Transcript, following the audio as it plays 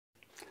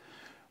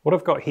What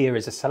I've got here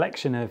is a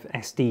selection of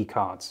SD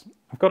cards.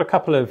 I've got a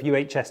couple of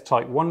UHS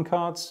Type 1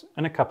 cards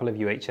and a couple of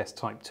UHS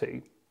Type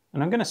 2.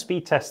 And I'm going to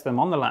speed test them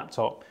on the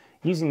laptop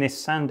using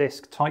this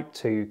SanDisk Type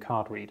 2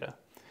 card reader.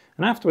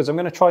 And afterwards I'm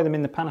going to try them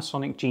in the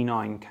Panasonic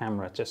G9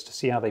 camera just to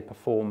see how they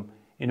perform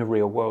in a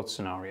real world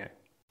scenario.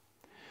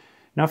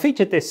 Now I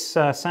featured this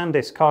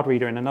SanDisk card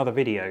reader in another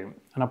video,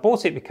 and I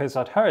bought it because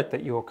I'd heard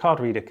that your card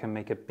reader can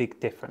make a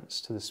big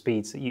difference to the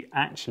speeds that you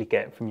actually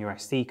get from your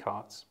SD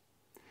cards.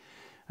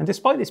 And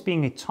despite this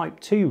being a Type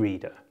 2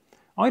 reader,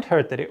 I'd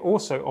heard that it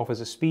also offers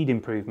a speed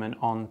improvement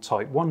on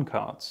Type 1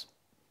 cards.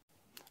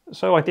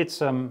 So I did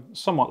some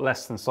somewhat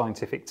less than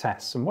scientific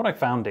tests, and what I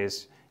found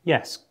is,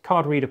 yes,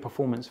 card reader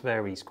performance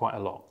varies quite a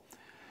lot.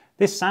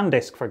 This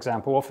SanDisk, for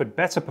example, offered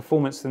better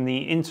performance than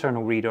the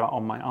internal reader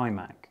on my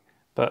iMac,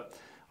 but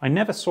I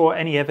never saw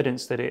any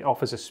evidence that it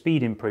offers a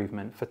speed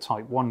improvement for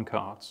Type 1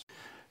 cards.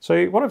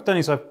 So what I've done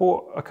is I've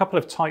bought a couple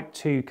of Type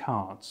 2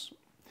 cards.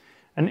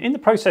 And in the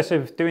process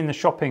of doing the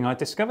shopping, I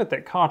discovered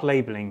that card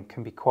labeling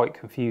can be quite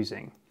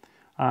confusing.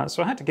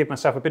 So I had to give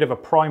myself a bit of a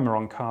primer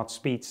on card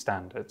speed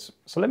standards.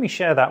 So let me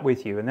share that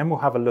with you, and then we'll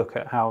have a look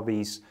at how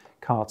these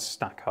cards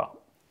stack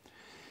up.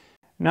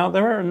 Now,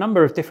 there are a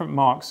number of different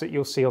marks that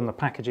you'll see on the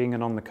packaging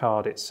and on the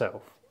card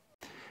itself.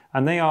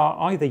 And they are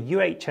either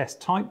UHS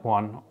Type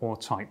 1 or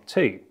Type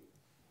 2.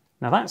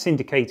 Now that's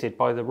indicated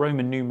by the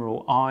Roman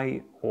numeral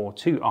I or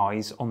 2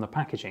 I's on the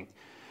packaging.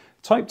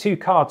 Type 2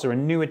 cards are a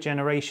newer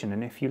generation,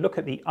 and if you look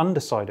at the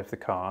underside of the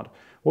card,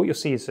 what you'll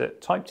see is that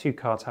Type 2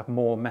 cards have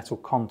more metal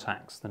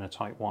contacts than a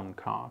Type 1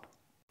 card.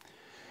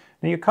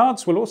 Now your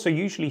cards will also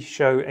usually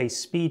show a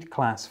speed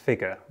class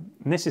figure,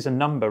 and this is a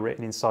number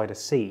written inside a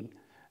C.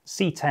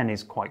 C10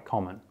 is quite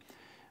common.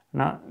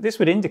 Now this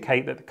would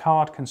indicate that the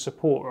card can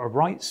support a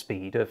write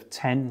speed of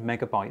 10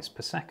 megabytes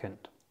per second.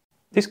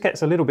 This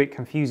gets a little bit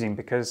confusing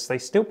because they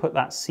still put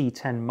that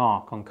C10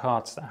 mark on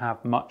cards that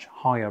have much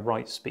higher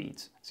write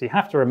speeds. So you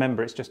have to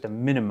remember it's just a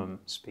minimum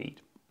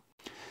speed.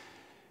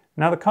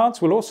 Now the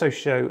cards will also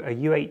show a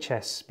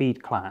UHS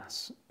Speed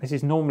Class. This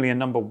is normally a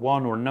number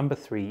 1 or a number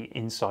 3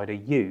 inside a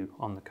U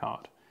on the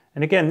card.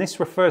 And again, this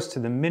refers to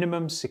the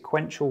minimum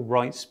sequential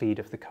write speed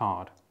of the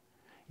card.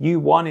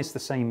 U1 is the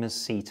same as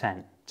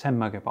C10, 10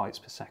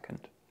 megabytes per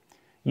second.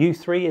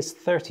 U3 is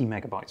 30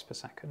 megabytes per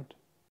second.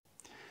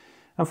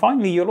 And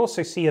finally, you'll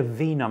also see a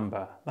V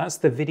number. That's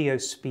the Video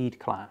Speed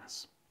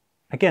Class.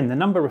 Again, the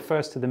number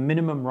refers to the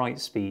minimum write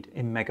speed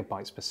in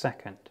megabytes per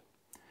second.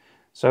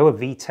 So a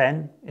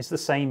V10 is the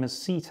same as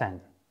C10,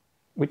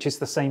 which is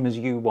the same as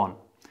U1.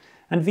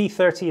 And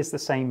V30 is the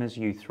same as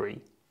U3.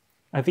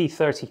 A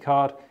V30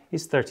 card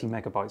is 30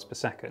 megabytes per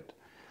second.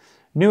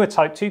 Newer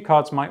Type 2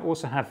 cards might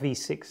also have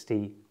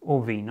V60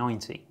 or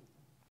V90.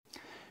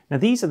 Now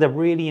these are the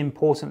really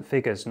important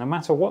figures, no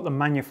matter what the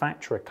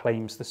manufacturer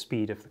claims the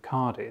speed of the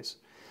card is.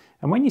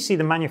 And when you see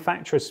the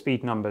manufacturer's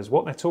speed numbers,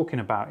 what they're talking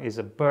about is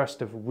a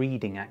burst of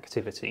reading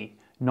activity,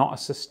 not a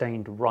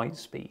sustained write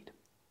speed.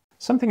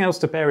 Something else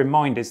to bear in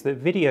mind is that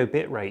video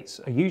bit rates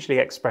are usually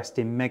expressed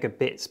in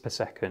megabits per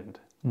second,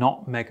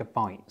 not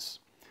megabytes.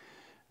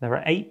 There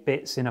are 8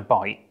 bits in a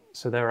byte,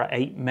 so there are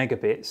 8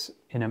 megabits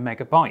in a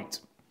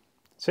megabyte.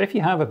 So if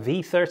you have a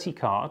V30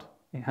 card,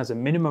 it has a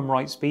minimum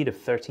write speed of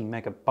 30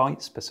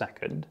 megabytes per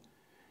second.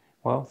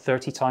 Well,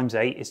 30 times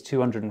 8 is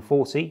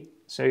 240,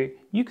 so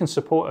you can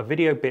support a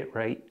video bit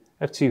rate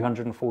of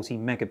 240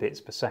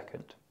 megabits per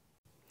second.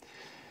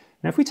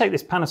 Now if we take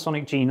this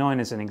Panasonic G9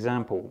 as an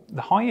example,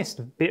 the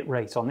highest bit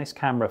rate on this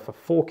camera for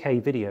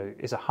 4K video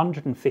is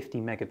 150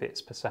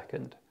 megabits per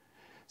second.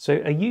 So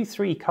a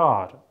U3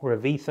 card or a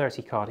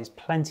V30 card is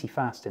plenty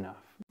fast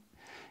enough.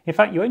 In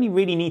fact, you only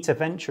really need to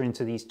venture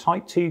into these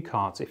Type 2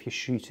 cards if you're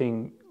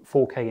shooting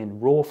 4K in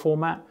RAW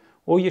format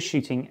or you're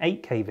shooting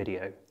 8K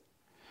video.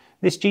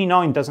 This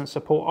G9 doesn't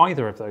support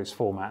either of those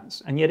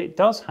formats, and yet it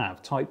does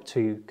have Type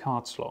 2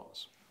 card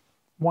slots.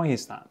 Why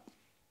is that?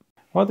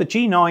 Well, the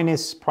G9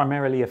 is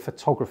primarily a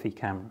photography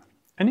camera.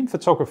 And in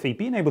photography,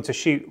 being able to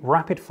shoot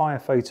rapid fire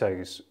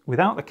photos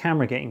without the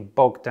camera getting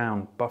bogged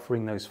down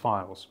buffering those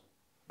files,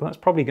 well, that's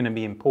probably going to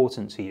be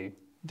important to you,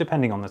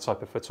 depending on the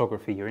type of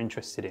photography you're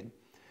interested in.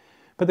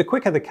 But the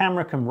quicker the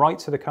camera can write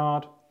to the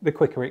card, the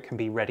quicker it can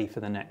be ready for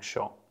the next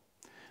shot.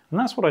 And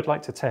that's what I'd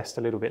like to test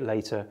a little bit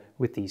later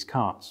with these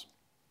cards.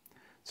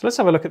 So let's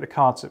have a look at the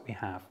cards that we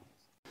have.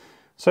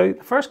 So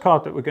the first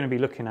card that we're going to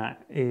be looking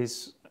at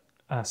is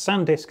a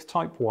SanDisk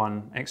Type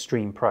 1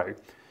 Extreme Pro.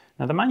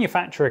 Now the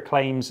manufacturer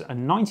claims a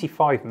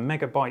 95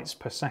 megabytes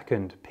per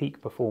second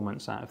peak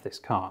performance out of this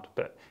card,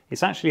 but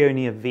it's actually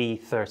only a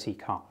V30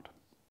 card.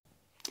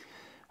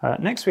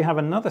 Next we have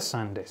another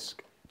SanDisk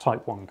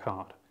Type 1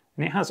 card.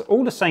 And it has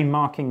all the same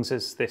markings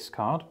as this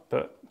card,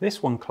 but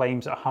this one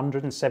claims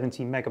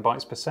 170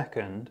 megabytes per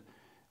second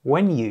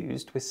when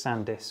used with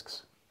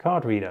SanDisk's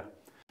card reader.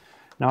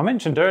 Now I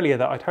mentioned earlier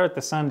that I'd heard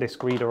the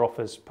SanDisk reader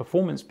offers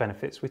performance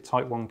benefits with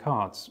Type 1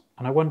 cards,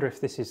 and I wonder if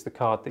this is the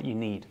card that you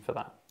need for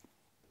that.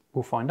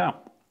 We'll find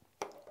out.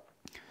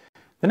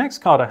 The next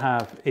card I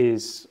have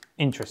is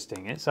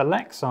interesting. It's a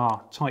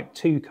Lexar Type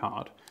 2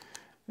 card,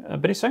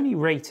 but it's only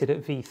rated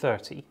at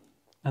V30.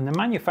 and the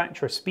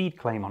manufacturer speed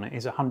claim on it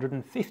is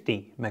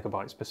 150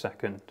 megabytes per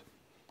second,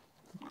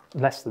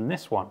 less than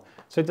this one.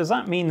 So does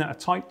that mean that a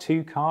Type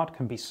 2 card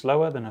can be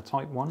slower than a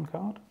Type 1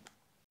 card?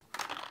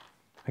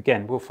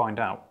 Again, we'll find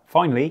out.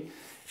 Finally,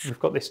 we've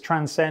got this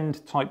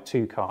Transcend Type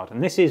 2 card,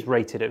 and this is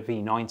rated at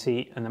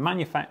V90, and the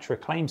manufacturer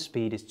claim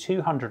speed is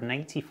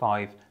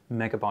 285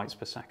 megabytes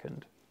per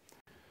second.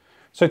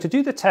 So to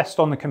do the test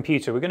on the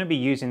computer, we're going to be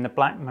using the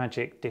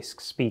BlackMagic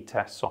Disk Speed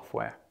Test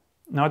software.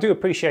 Now, I do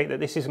appreciate that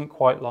this isn't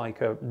quite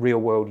like a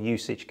real-world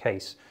usage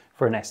case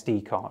for an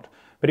SD card,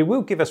 but it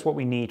will give us what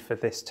we need for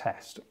this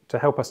test to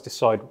help us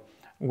decide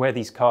where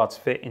these cards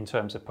fit in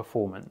terms of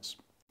performance.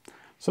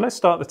 So let's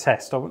start the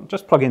test. I'll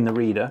just plug in the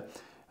reader,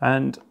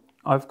 and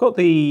I've got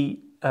the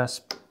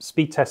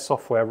speed test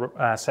software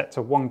set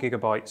to 1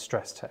 gigabyte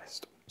stress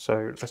test.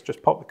 So let's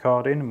just pop the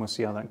card in and we'll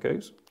see how that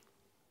goes.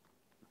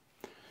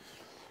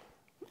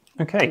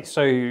 Okay,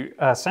 so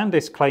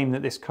SanDisk claimed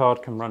that this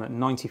card can run at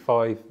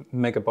 95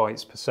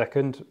 megabytes per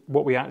second.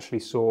 What we actually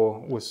saw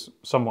was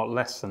somewhat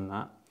less than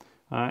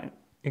that.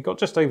 It got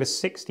just over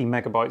 60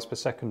 megabytes per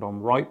second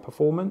on write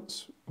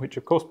performance, which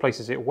of course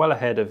places it well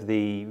ahead of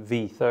the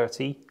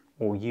V30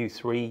 or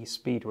U3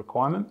 speed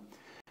requirement.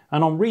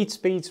 And on read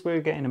speeds,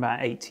 we're getting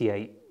about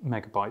 88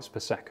 megabytes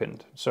per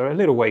second. So a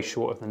little way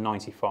short of the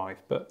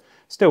 95, but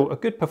still a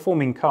good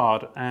performing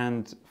card.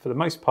 And for the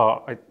most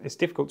part, it's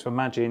difficult to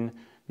imagine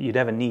that you'd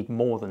ever need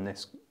more than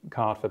this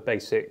card for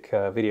basic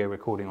video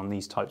recording on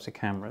these types of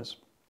cameras.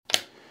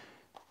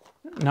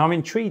 Now I'm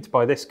intrigued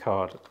by this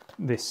card.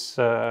 This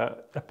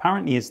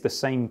apparently is the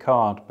same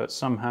card, but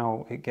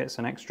somehow it gets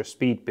an extra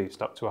speed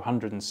boost up to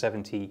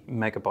 170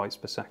 megabytes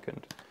per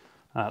second.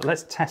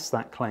 Let's test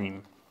that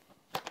claim.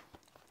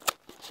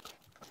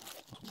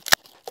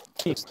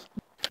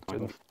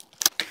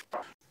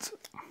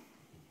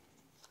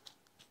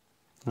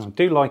 Now, I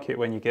do like it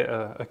when you get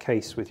a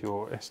case with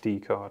your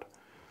SD card.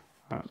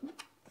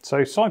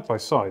 So side by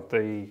side,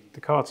 the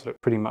cards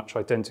look pretty much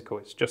identical.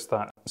 It's just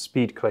that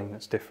speed claim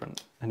that's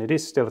different, and it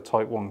is still a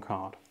Type 1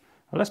 card.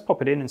 Now, let's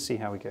pop it in and see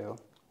how we go.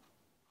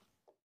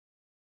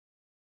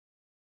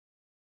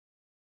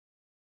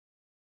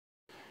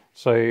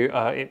 So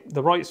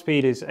the write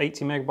speed is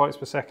 80 megabytes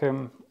per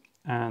second,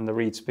 and the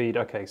read speed,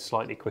 okay,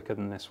 slightly quicker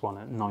than this one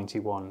at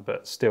 91,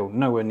 but still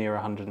nowhere near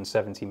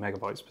 170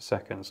 megabytes per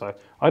second. So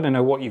I don't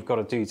know what you've got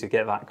to do to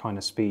get that kind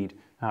of speed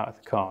out of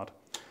the card.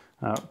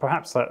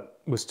 Perhaps that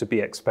was to be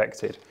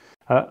expected.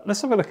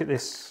 Let's have a look at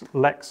this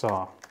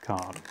Lexar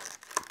card.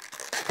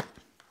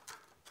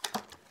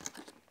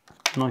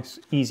 Nice,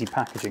 easy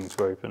packaging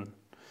to open.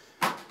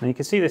 Now you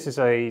can see this is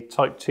a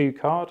Type 2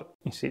 card.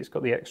 You see it's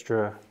got the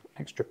extra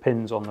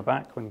pins on the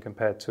back when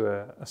compared to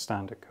a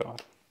standard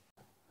card.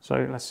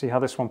 So let's see how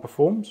this one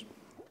performs.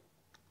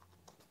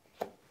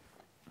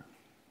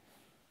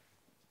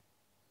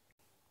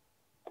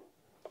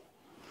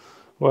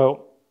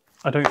 Well,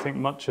 I don't think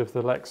much of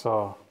the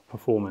Lexar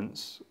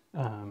performance.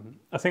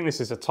 I think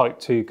this is a Type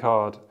 2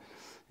 card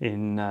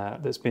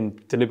that's been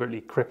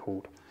deliberately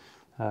crippled.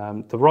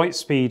 The write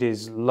speed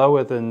is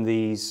lower than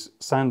these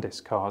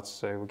SanDisk cards,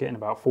 so we're getting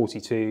about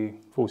 42,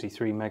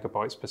 43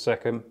 megabytes per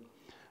second.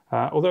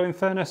 Although in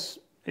fairness,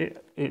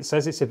 it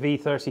says it's a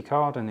V30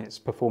 card and it's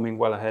performing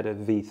well ahead of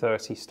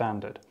V30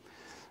 standard.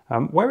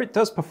 Where it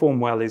does perform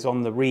well is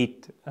on the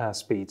read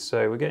speed,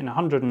 so we're getting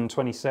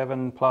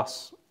 127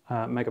 plus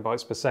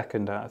megabytes per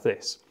second out of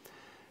this.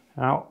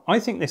 Now, I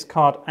think this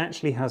card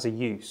actually has a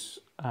use,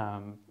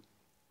 and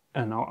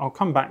I'll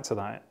come back to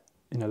that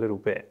in a little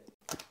bit.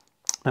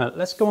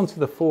 Let's go on to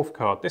the fourth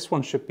card. This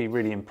one should be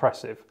really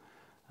impressive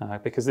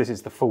because this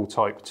is the full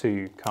Type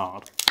 2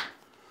 card.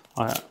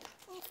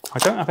 I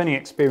don't have any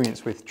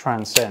experience with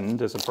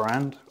Transcend as a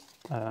brand.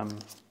 I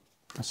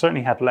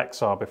certainly had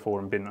Lexar before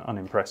and been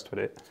unimpressed with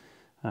it.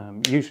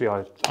 Usually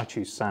I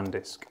choose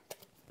SanDisk,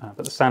 but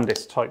the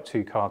SanDisk Type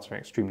 2 cards are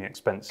extremely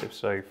expensive,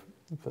 so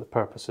for the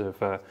purpose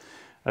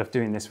of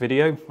doing this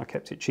video, I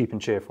kept it cheap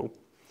and cheerful.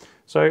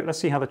 So let's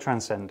see how the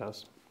Transcend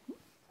does.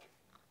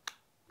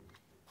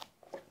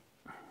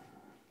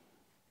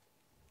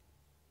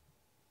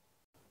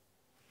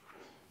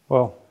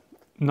 Well,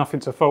 nothing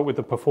to fault with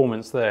the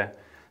performance there.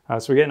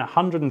 So we're getting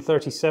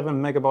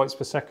 137 megabytes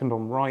per second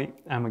on write,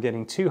 and we're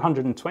getting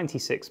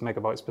 226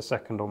 megabytes per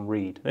second on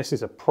read. This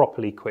is a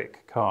properly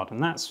quick card,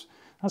 and that's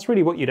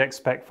really what you'd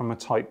expect from a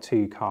Type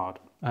 2 card,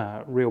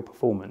 real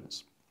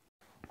performance.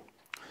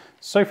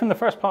 So from the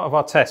first part of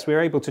our test, we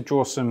were able to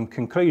draw some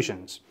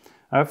conclusions.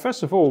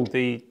 First of all,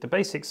 the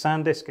basic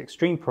SanDisk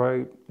Extreme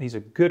Pro, these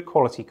are good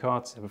quality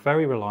cards, they're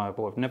very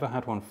reliable, I've never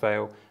had one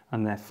fail,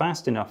 and they're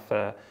fast enough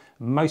for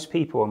most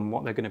people and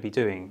what they're going to be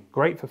doing.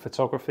 Great for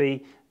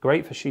photography,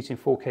 great for shooting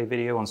 4K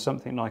video on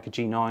something like a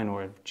G9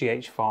 or a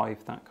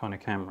GH5, that kind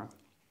of camera.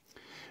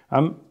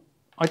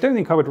 I don't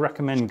think I would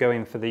recommend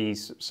going for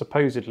these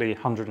supposedly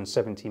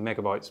 170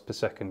 megabytes per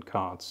second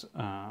cards.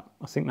 I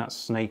think that's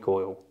snake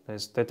oil.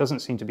 There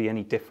doesn't seem to be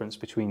any difference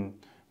between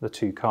the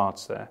two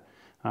cards there.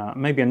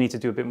 Maybe I need to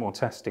do a bit more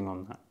testing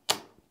on that.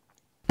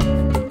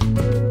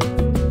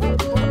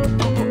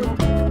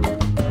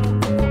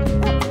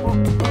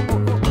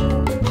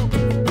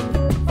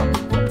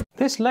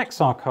 this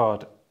Lexar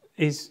card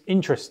is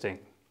interesting.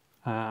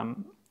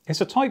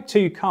 It's a Type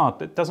 2 card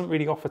that doesn't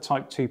really offer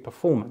Type 2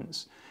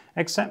 performance,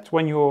 except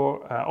when you're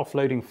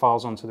offloading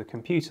files onto the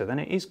computer, then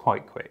it is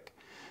quite quick.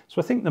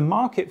 So I think the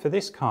market for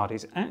this card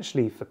is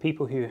actually for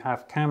people who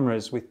have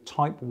cameras with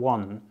Type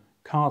 1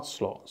 card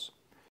slots.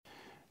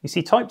 You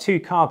see, Type 2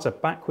 cards are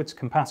backwards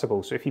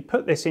compatible, so if you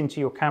put this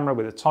into your camera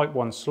with a Type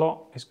 1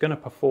 slot, it's going to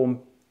perform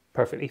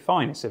perfectly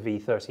fine. It's a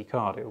V30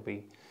 card, it'll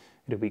be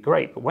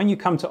great. But when you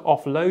come to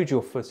offload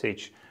your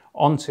footage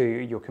onto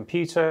your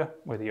computer,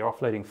 whether you're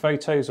offloading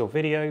photos or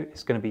video,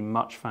 it's going to be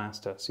much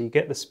faster. So you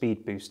get the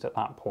speed boost at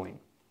that point.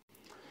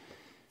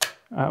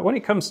 When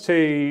it comes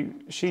to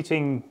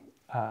shooting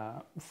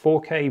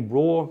 4K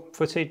raw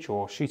footage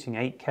or shooting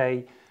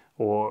 8K,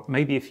 or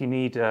maybe if you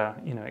need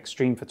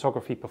extreme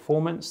photography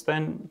performance,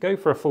 then go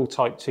for a full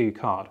Type 2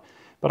 card.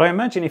 But I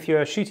imagine if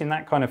you're shooting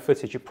that kind of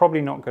footage, you're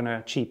probably not going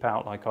to cheap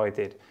out like I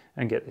did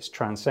and get this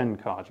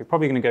Transcend card. You're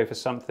probably going to go for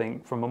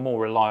something from a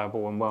more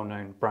reliable and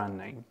well-known brand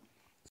name.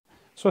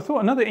 So I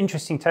thought another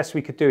interesting test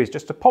we could do is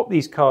just to pop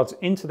these cards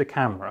into the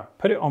camera,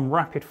 put it on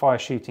rapid fire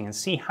shooting and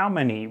see how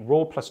many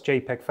RAW plus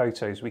JPEG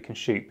photos we can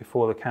shoot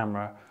before the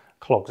camera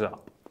clogs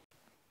up.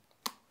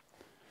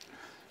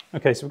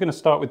 Okay, so we're going to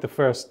start with the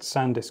first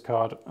SanDisk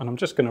card, and I'm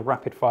just going to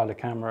rapid fire the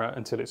camera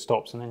until it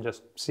stops and then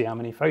just see how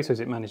many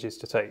photos it manages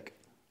to take.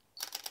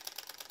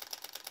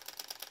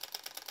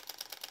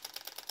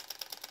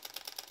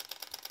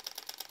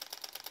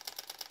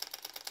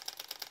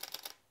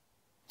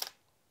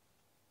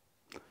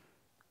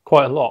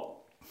 Quite a lot.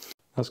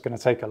 That's going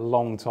to take a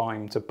long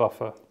time to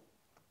buffer.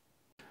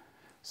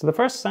 So the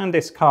first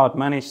SanDisk card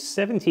managed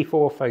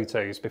 74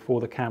 photos before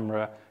the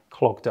camera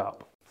clogged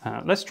up.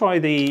 Let's try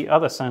the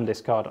other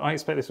SanDisk card. I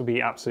expect this will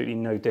be absolutely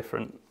no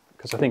different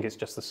because I think it's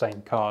just the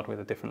same card with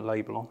a different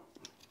label on.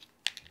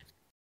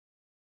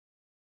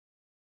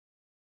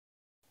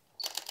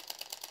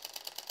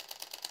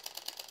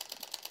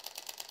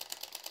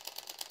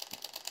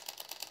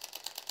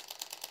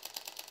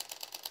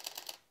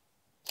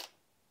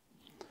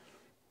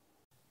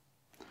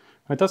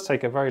 It does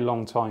take a very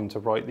long time to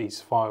write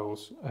these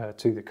files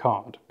to the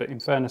card, but in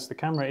fairness, the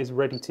camera is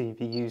ready to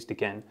be used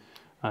again.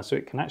 So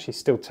it can actually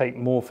still take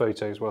more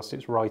photos whilst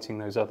it's writing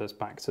those others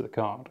back to the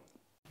card.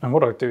 And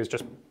what I'll do is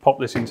just pop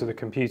this into the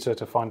computer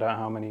to find out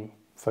how many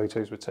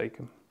photos were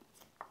taken.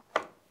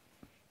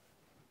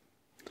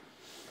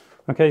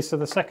 Okay, so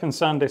the second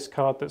SanDisk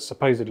card that's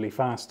supposedly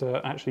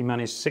faster actually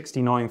managed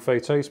 69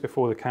 photos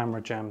before the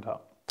camera jammed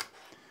up.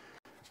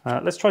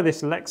 Let's try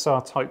this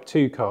Lexar Type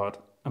 2 card.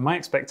 And my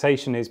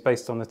expectation is,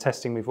 based on the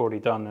testing we've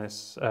already done,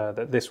 is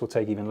that this will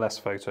take even less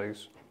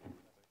photos.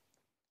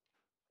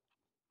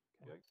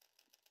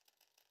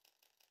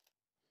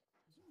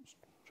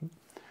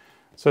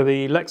 So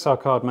the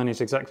Lexar card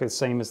managed exactly the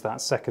same as that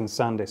second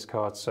SanDisk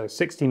card, so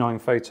 69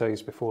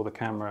 photos before the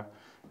camera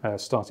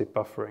started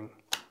buffering.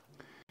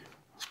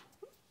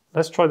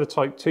 Let's try the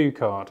Type 2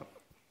 card.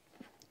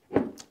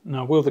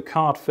 Now, will the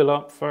card fill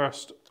up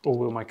first, or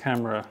will my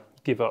camera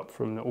give up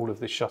from all of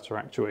the shutter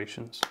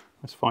actuations?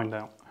 Let's find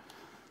out.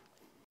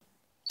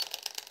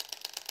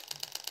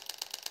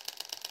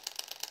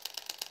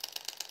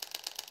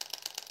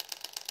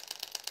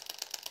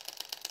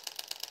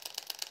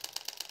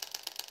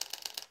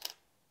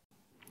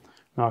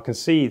 Now I can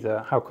see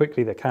how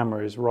quickly the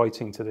camera is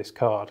writing to this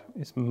card.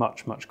 It's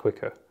much, much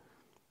quicker.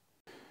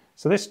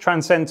 So this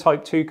Transcend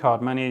Type 2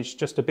 card managed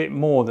just a bit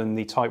more than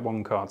the Type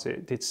 1 cards.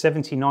 It did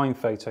 79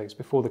 photos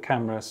before the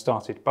camera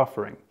started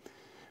buffering.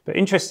 But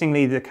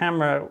interestingly, the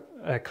camera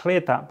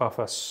cleared that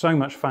buffer so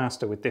much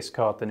faster with this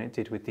card than it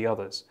did with the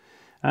others.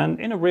 And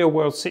in a real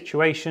world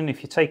situation,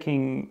 if you're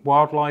taking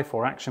wildlife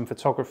or action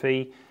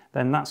photography,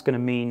 then that's going to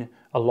mean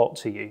a lot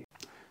to you.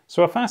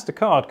 So a faster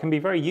card can be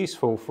very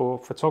useful for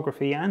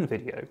photography and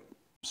video.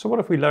 So what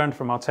have we learned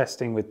from our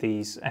testing with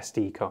these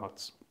SD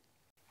cards?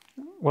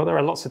 Well, there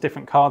are lots of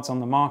different cards on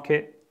the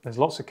market. There's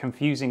lots of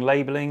confusing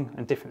labeling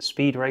and different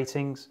speed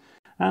ratings.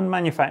 And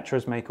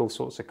manufacturers make all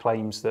sorts of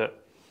claims that,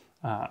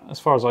 as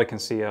far as I can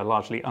see, are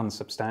largely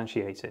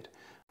unsubstantiated.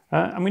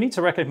 And we need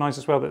to recognize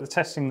as well that the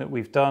testing that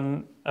we've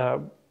done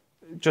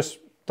just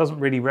doesn't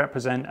really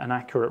represent an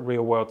accurate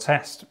real-world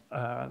test.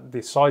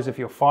 The size of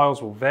your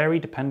files will vary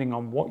depending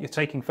on what you're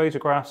taking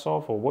photographs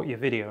of or what you're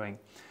videoing.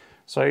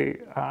 So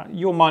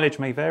your mileage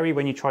may vary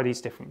when you try these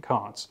different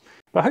cards.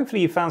 But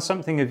hopefully you found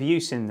something of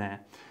use in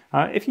there.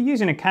 If you're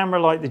using a camera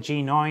like the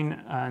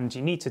G9 and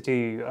you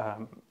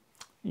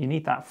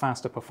need that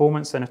faster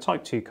performance, then a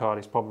Type 2 card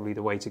is probably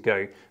the way to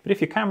go. But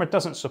if your camera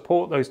doesn't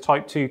support those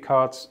Type 2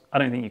 cards, I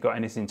don't think you've got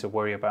anything to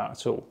worry about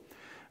at all.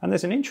 And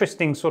there's an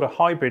interesting sort of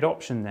hybrid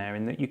option there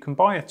in that you can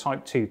buy a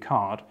Type 2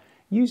 card,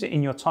 use it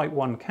in your Type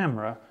 1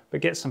 camera,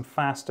 but get some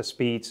faster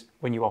speeds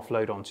when you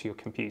offload onto your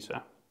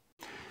computer.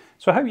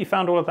 So I hope you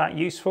found all of that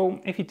useful.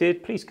 If you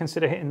did, please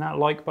consider hitting that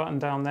like button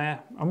down there,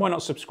 and why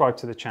not subscribe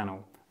to the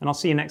channel? And I'll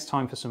see you next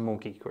time for some more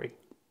geekery.